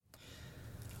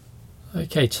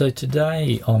Okay, so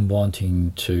today I'm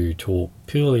wanting to talk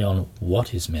purely on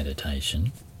what is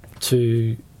meditation,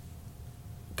 to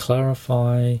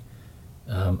clarify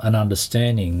an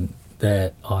understanding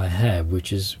that I have,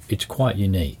 which is it's quite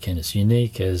unique, and it's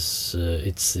unique as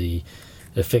it's the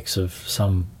effects of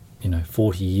some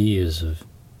 40 years of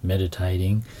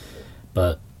meditating,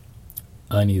 but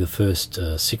only the first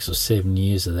 6 or 7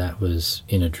 years of that was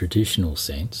in a traditional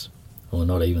sense, or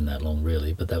not even that long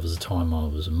really, but that was the time I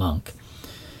was a monk.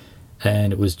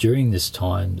 And it was during this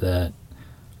time that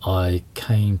I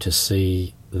came to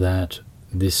see that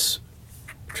this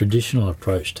traditional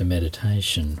approach to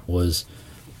meditation was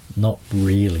not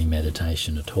really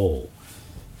meditation at all.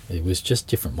 It was just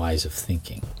different ways of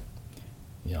thinking.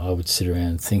 I would sit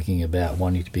around thinking about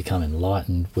wanting to become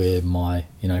enlightened, where my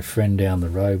friend down the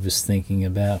road was thinking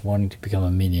about wanting to become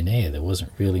a millionaire. There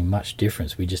wasn't really much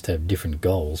difference. We just had different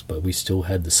goals, but we still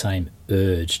had the same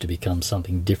urge to become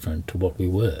something different to what we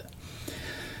were.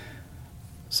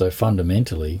 So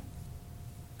fundamentally,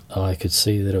 I could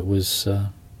see that it was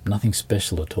nothing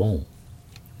special at all.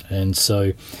 And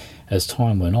so as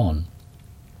time went on,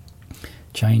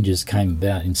 changes came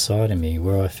about inside of me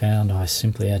where I found I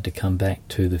simply had to come back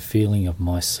to the feeling of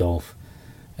myself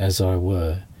as I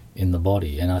were in the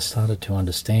body. And I started to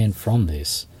understand from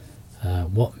this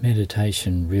what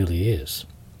meditation really is.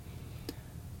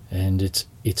 And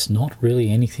it's not really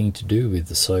anything to do with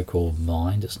the so-called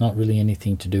mind. It's not really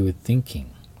anything to do with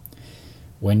thinking.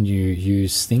 When you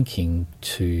use thinking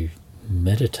to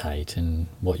meditate, and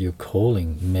what you're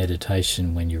calling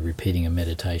meditation when you're repeating a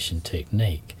meditation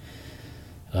technique,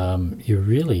 you're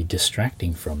really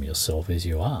distracting from yourself as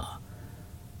you are.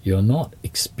 You're not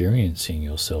experiencing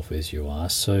yourself as you are,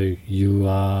 so you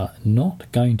are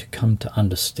not going to come to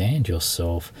understand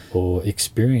yourself or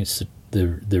experience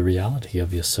the reality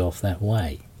of yourself that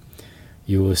way.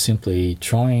 You are simply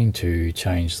trying to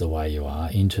change the way you are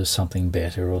into something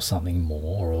better or something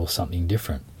more or something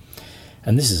different.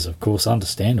 And this is, of course,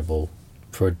 understandable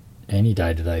for any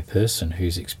day-to-day person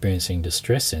who's experiencing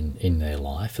distress in their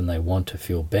life and they want to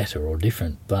feel better or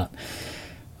different. But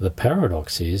the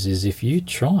paradox is if you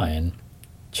try and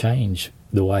change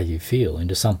the way you feel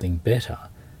into something better,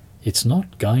 it's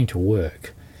not going to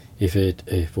work. If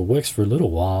it works for a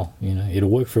little while, it'll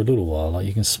work for a little while. Like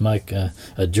you can smoke a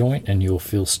joint and you'll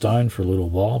feel stoned for a little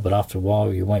while, but after a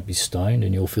while you won't be stoned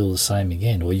and you'll feel the same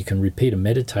again. Or you can repeat a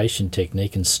meditation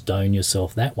technique and stone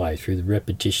yourself that way through the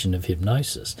repetition of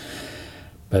hypnosis.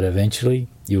 But eventually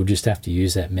you'll just have to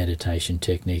use that meditation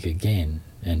technique again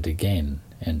and again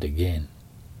and again.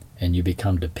 And you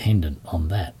become dependent on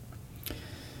that.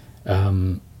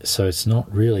 So it's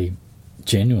not really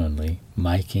genuinely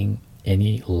making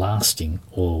any lasting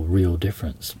or real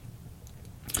difference.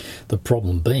 The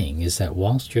problem being is that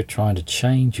whilst you're trying to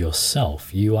change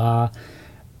yourself, you are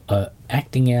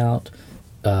acting out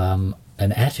an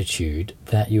attitude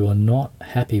that you are not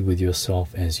happy with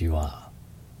yourself as you are,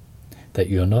 that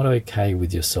you're not okay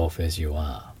with yourself as you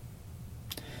are.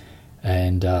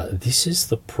 And this is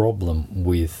the problem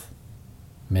with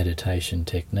meditation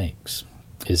techniques,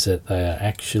 is that they are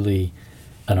actually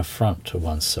an affront to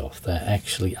oneself. They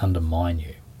actually undermine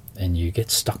you, and you get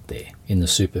stuck there in the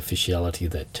superficiality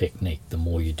of that technique. The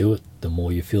more you do it, the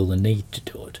more you feel the need to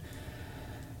do it,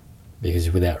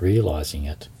 because without realizing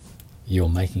it, you're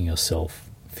making yourself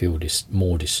feel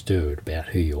more disturbed about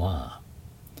who you are.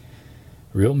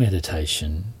 Real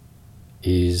meditation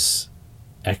is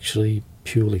actually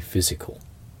purely physical,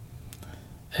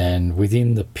 and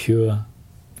within the pure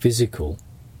physical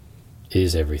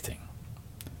is everything.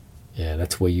 Yeah,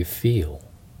 that's where you feel,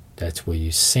 that's where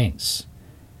you sense,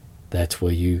 that's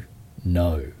where you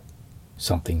know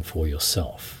something for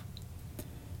yourself.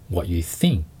 What you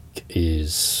think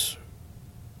is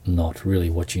not really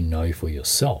what you know for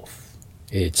yourself,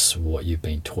 it's what you've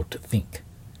been taught to think.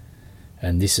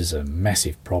 And this is a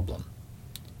massive problem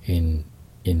in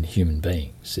human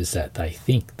beings, is that they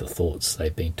think the thoughts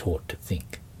they've been taught to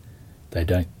think. They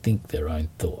don't think their own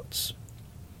thoughts.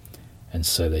 And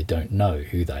so they don't know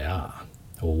who they are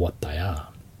or what they are.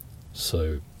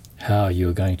 So how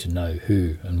you're going to know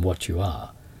who and what you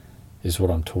are is what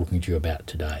I'm talking to you about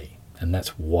today. And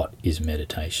that's what is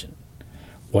meditation.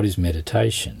 What is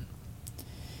meditation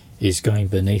is going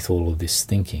beneath all of this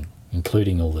thinking,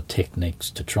 including all the techniques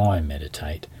to try and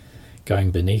meditate,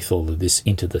 going beneath all of this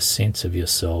into the sense of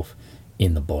yourself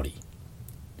in the body.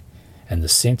 And the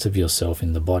sense of yourself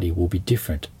in the body will be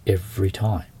different every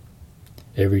time.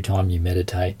 Every time you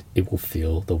meditate, it will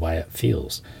feel the way it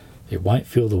feels. It won't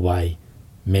feel the way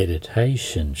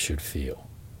meditation should feel.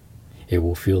 It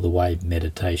will feel the way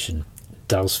meditation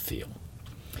does feel.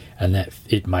 And that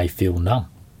it may feel numb.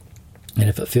 And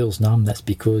if it feels numb, that's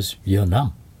because you're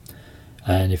numb.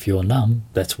 And if you're numb,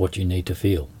 that's what you need to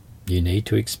feel. You need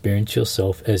to experience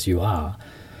yourself as you are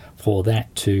for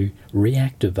that to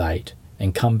reactivate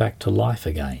and come back to life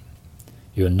again.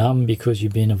 You're numb because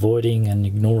you've been avoiding and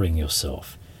ignoring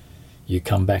yourself. You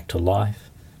come back to life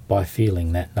by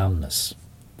feeling that numbness.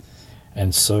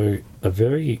 And so a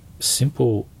very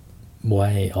simple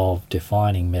way of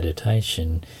defining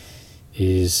meditation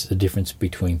is the difference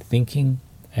between thinking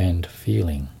and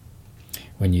feeling.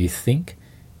 When you think,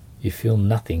 you feel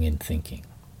nothing in thinking.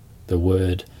 The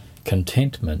word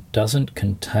contentment doesn't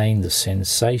contain the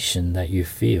sensation that you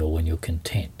feel when you're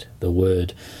content. The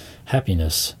word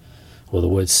happiness or the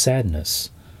word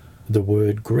sadness, the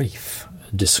word grief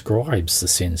describes the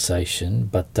sensation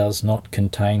but does not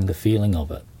contain the feeling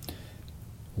of it.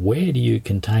 Where do you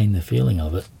contain the feeling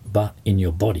of it but in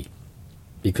your body?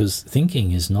 Because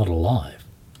thinking is not alive,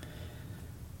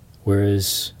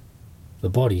 whereas the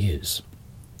body is.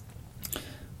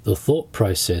 The thought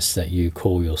process that you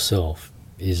call yourself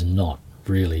is not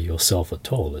really yourself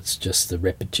at all. It's just the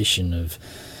repetition of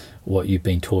what you've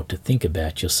been taught to think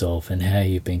about yourself and how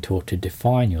you've been taught to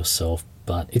define yourself,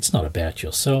 but it's not about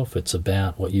yourself, it's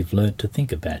about what you've learned to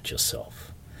think about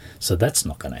yourself. So that's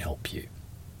not going to help you.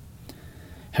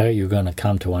 How you're going to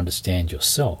come to understand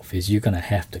yourself is you're going to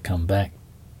have to come back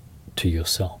to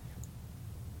yourself,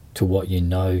 to what you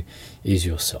know is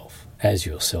yourself, as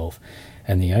yourself,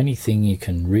 and the only thing you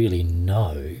can really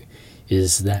know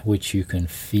is that which you can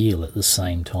feel at the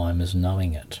same time as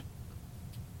knowing it.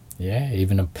 Yeah,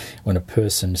 even when a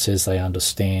person says they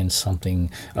understand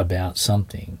something about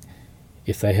something,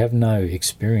 if they have no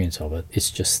experience of it,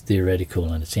 it's just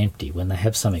theoretical and it's empty. When they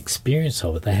have some experience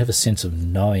of it, they have a sense of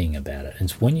knowing about it. And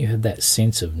it's when you have that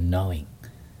sense of knowing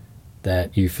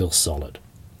that you feel solid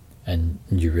and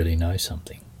you really know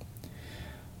something.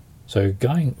 So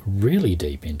going really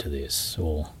deep into this,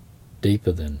 or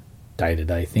deeper than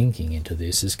day-to-day thinking into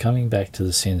this, is coming back to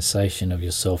the sensation of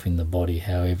yourself in the body,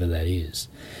 however that is.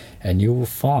 And you will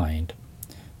find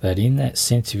that in that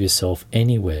sense of yourself,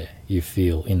 anywhere you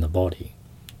feel in the body,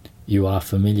 you are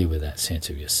familiar with that sense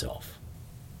of yourself.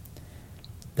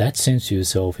 That sense of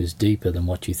yourself is deeper than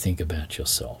what you think about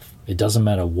yourself. It doesn't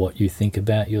matter what you think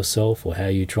about yourself or how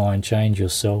you try and change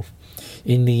yourself.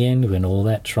 In the end, when all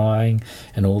that trying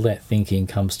and all that thinking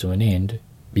comes to an end,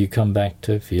 you come back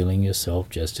to feeling yourself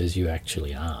just as you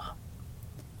actually are.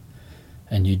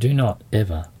 And you do not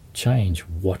ever change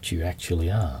what you actually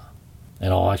are.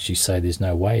 And I'll actually say there's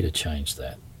no way to change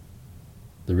that.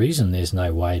 The reason there's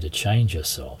no way to change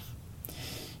yourself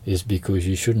is because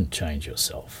you shouldn't change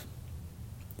yourself.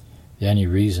 The only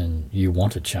reason you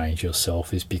want to change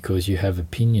yourself is because you have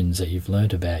opinions that you've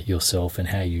learnt about yourself and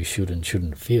how you should and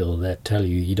shouldn't feel that tell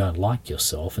you you don't like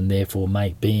yourself and therefore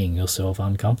make being yourself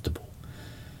uncomfortable.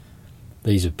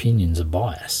 These opinions are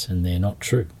biased and they're not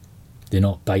true. They're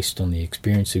not based on the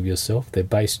experience of yourself. They're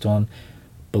based on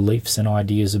beliefs and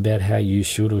ideas about how you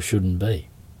should or shouldn't be.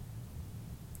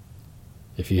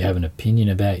 If you have an opinion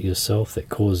about yourself that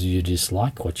causes you to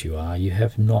dislike what you are, you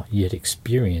have not yet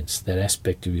experienced that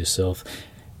aspect of yourself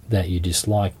that you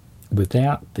dislike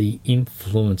without the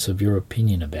influence of your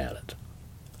opinion about it.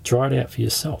 Try it out for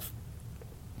yourself.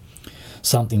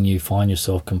 Something you find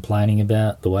yourself complaining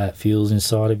about, the way it feels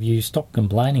inside of you, stop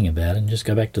complaining about it and just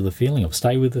go back to the feeling of it.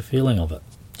 Stay with the feeling of it.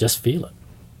 Just feel it.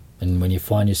 And when you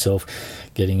find yourself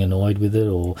getting annoyed with it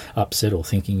or upset or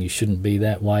thinking you shouldn't be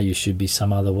that way, you should be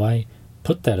some other way,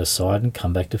 put that aside and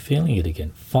come back to feeling it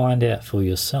again. Find out for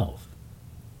yourself.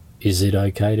 Is it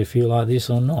okay to feel like this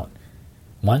or not?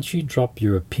 Once you drop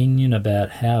your opinion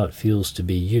about how it feels to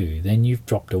be you, then you've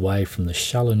dropped away from the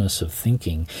shallowness of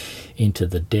thinking into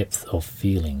the depth of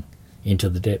feeling, into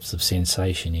the depths of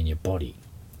sensation in your body.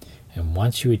 And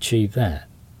once you achieve that,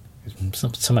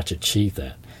 so much achieve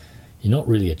that, you're not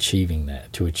really achieving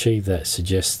that. To achieve that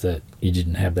suggests that you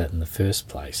didn't have that in the first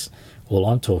place. All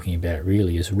I'm talking about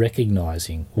really is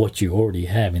recognising what you already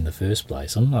have in the first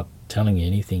place. I'm not telling you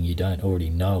anything you don't already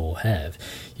know or have.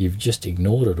 You've just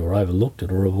ignored it or overlooked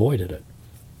it or avoided it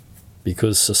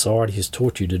because society has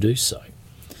taught you to do so.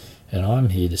 And I'm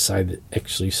here to say that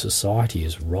actually society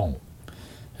is wrong.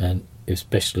 And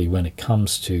especially when it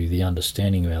comes to the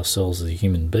understanding of ourselves as a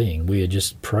human being, we are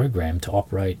just programmed to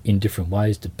operate in different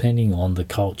ways depending on the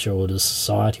culture or the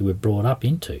society we're brought up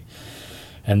into.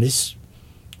 And this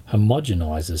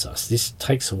homogenizes us. This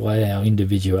takes away our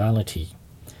individuality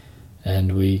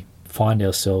and we find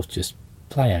ourselves just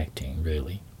play acting,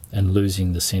 really, and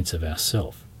losing the sense of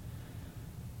ourself.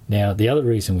 Now, the other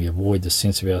reason we avoid the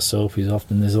sense of ourself is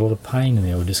often there's a lot of pain in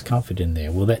there or discomfort in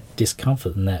there. Well, that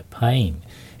discomfort and that pain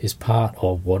is part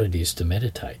of what it is to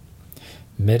meditate.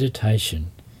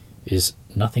 meditation is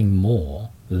nothing more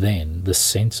than the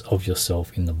sense of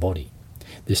yourself in the body.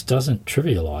 This doesn't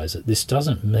trivialize it. This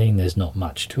doesn't mean there's not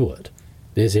much to it.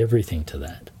 There's everything to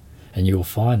that. And you'll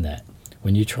find that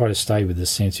when you try to stay with the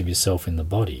sense of yourself in the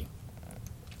body,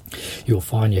 you'll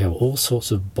find you have all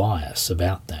sorts of bias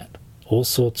about that, all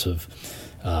sorts of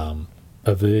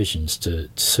aversions to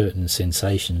certain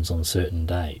sensations on certain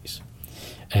days.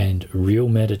 And real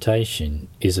meditation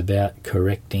is about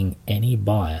correcting any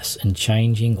bias and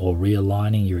changing or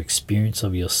realigning your experience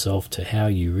of yourself to how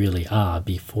you really are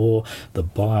before the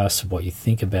bias of what you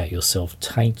think about yourself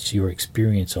taints your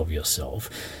experience of yourself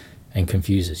and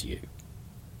confuses you.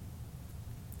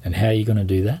 And how are you going to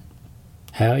do that?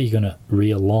 How are you going to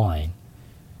realign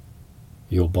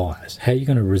your bias? How are you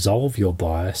going to resolve your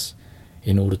bias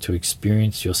in order to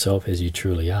experience yourself as you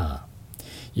truly are?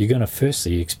 You're going to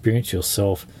firstly experience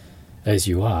yourself as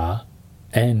you are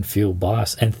and feel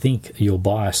bias and think you're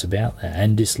biased about that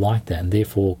and dislike that and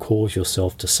therefore cause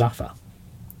yourself to suffer.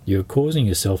 You're causing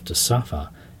yourself to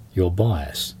suffer your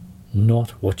bias,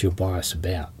 not what you're biased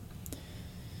about.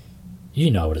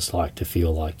 You know what it's like to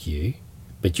feel like you,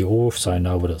 but you also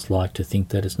know what it's like to think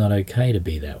that it's not okay to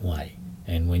be that way.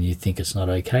 And when you think it's not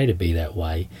okay to be that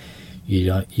way,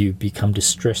 you become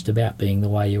distressed about being the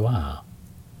way you are.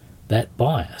 That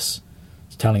bias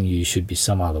is telling you should be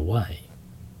some other way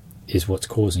is what's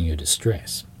causing you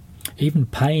distress. Even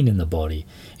pain in the body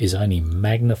is only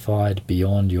magnified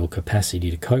beyond your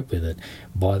capacity to cope with it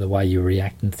by the way you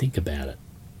react and think about it.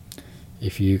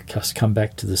 If you just come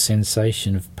back to the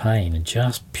sensation of pain and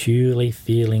just purely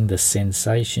feeling the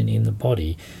sensation in the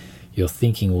body, your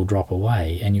thinking will drop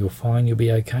away and you'll find you'll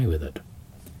be okay with it.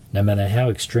 No matter how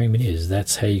extreme it is,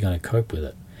 that's how you're going to cope with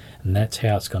it. And that's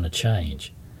how it's going to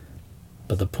change.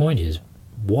 But the point is,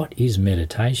 what is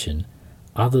meditation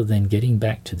other than getting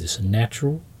back to this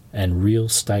natural and real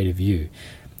state of you?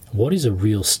 What is a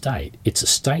real state? It's a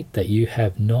state that you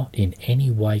have not in any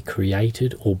way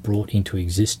created or brought into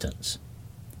existence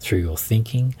through your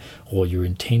thinking or your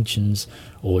intentions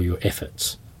or your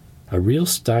efforts. A real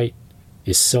state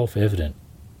is self-evident.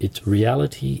 Its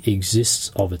reality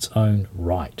exists of its own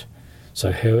right.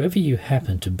 So however you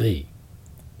happen to be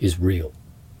is real.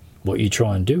 What you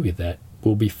try and do with that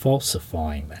will be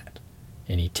falsifying that.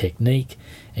 Any technique,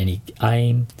 any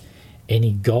aim,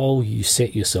 any goal you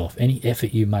set yourself, any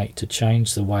effort you make to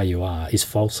change the way you are is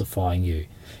falsifying you.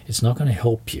 It's not going to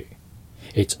help you.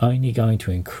 It's only going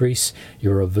to increase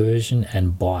your aversion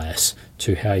and bias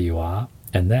to how you are,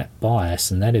 and that bias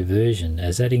and that aversion,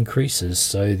 as that increases,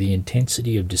 so the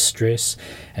intensity of distress,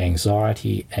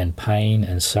 anxiety and pain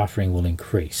and suffering will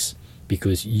increase,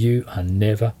 because you are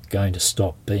never going to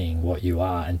stop being what you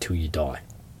are until you die.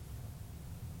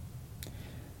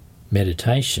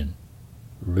 Meditation,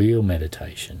 real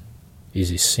meditation,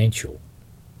 is essential.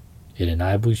 It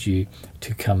enables you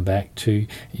to come back to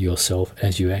yourself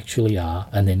as you actually are,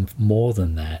 and then more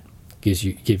than that, give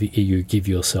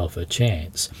yourself a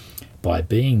chance by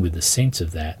being with the sense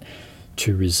of that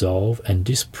to resolve and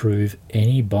disprove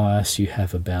any bias you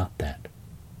have about that.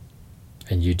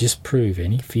 And you disprove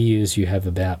any fears you have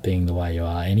about being the way you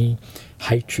are, any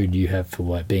hatred you have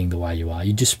for being the way you are.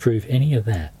 You disprove any of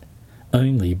that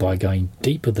only by going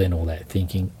deeper than all that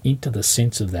thinking into the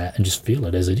sense of that and just feel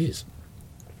it as it is.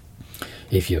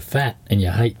 If you're fat and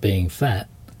you hate being fat,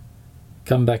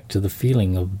 come back to the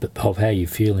feeling of how you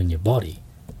feel in your body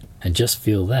and just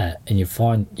feel that, and you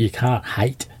find you can't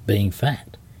hate being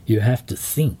fat. You have to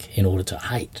think in order to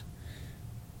hate.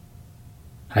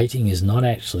 Hating is not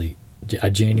actually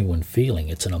a genuine feeling.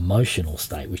 It's an emotional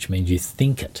state, which means you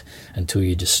think it until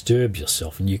you disturb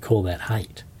yourself, and you call that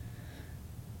hate.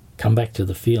 Come back to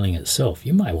the feeling itself.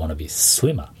 You may want to be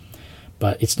slimmer,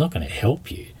 but it's not going to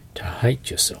help you to hate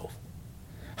yourself.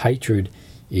 Hatred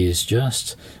is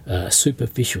just a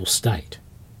superficial state.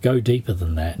 Go deeper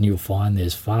than that and you'll find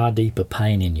there's far deeper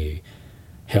pain in you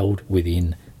held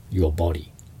within your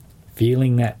body.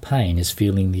 Feeling that pain is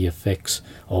feeling the effects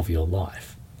of your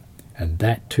life. And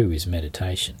that too is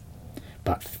meditation.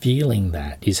 But feeling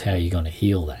that is how you're going to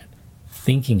heal that.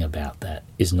 Thinking about that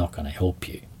is not going to help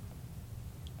you.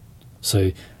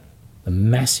 So the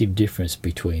massive difference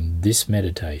between this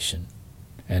meditation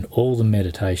and all the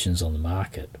meditations on the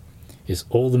market is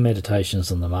all the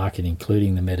meditations on the market,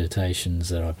 including the meditations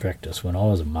that I practiced when I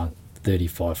was a monk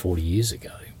 35, 40 years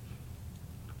ago,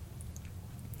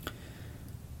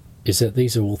 is that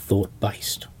these are all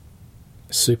thought-based,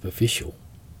 superficial,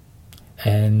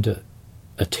 and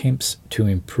attempts to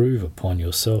improve upon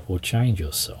yourself or change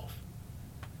yourself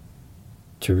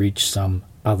to reach some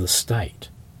other state,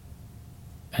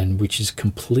 and which is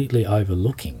completely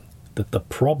overlooking that the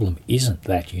problem isn't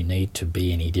that you need to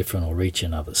be any different or reach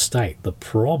another state. The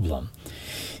problem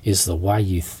is the way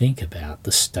you think about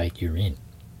the state you're in.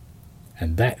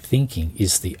 And that thinking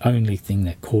is the only thing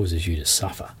that causes you to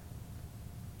suffer,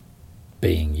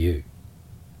 being you.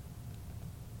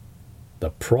 The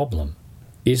problem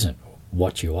isn't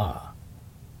what you are.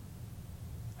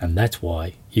 And that's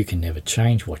why you can never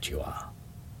change what you are.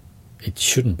 It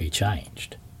shouldn't be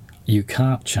changed. You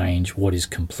can't change what is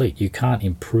complete. You can't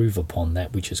improve upon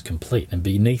that which is complete. And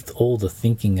beneath all the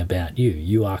thinking about you,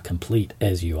 you are complete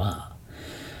as you are.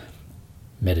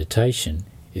 Meditation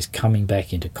is coming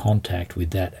back into contact with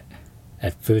that.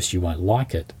 At first you won't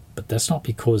like it, but that's not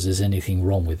because there's anything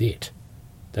wrong with it.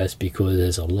 That's because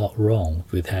there's a lot wrong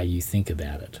with how you think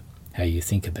about it, how you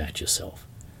think about yourself.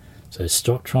 So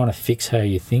stop trying to fix how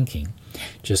you're thinking.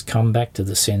 Just come back to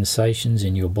the sensations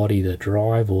in your body that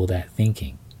drive all that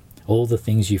thinking, all the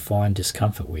things you find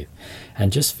discomfort with,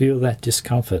 and just feel that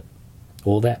discomfort,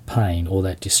 or that pain, or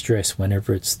that distress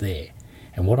whenever it's there.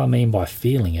 And what I mean by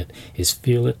feeling it is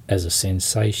feel it as a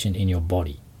sensation in your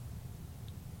body.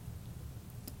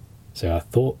 So our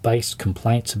thought-based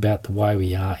complaints about the way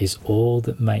we are is all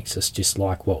that makes us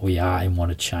dislike what we are and want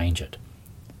to change it.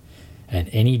 And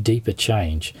any deeper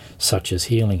change, such as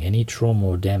healing any trauma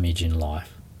or damage in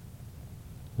life,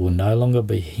 will no longer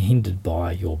be hindered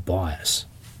by your bias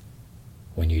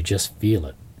when you just feel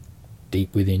it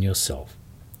deep within yourself.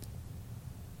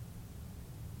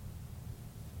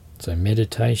 So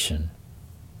meditation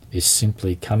is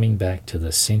simply coming back to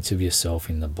the sense of yourself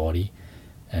in the body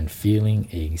and feeling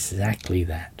exactly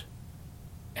that.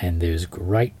 And there's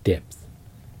great depth,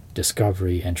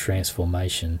 discovery and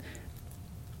transformation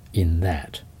in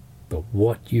that. But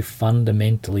what you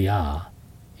fundamentally are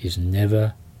is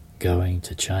never going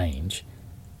to change,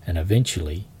 and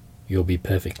eventually you'll be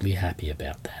perfectly happy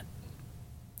about that.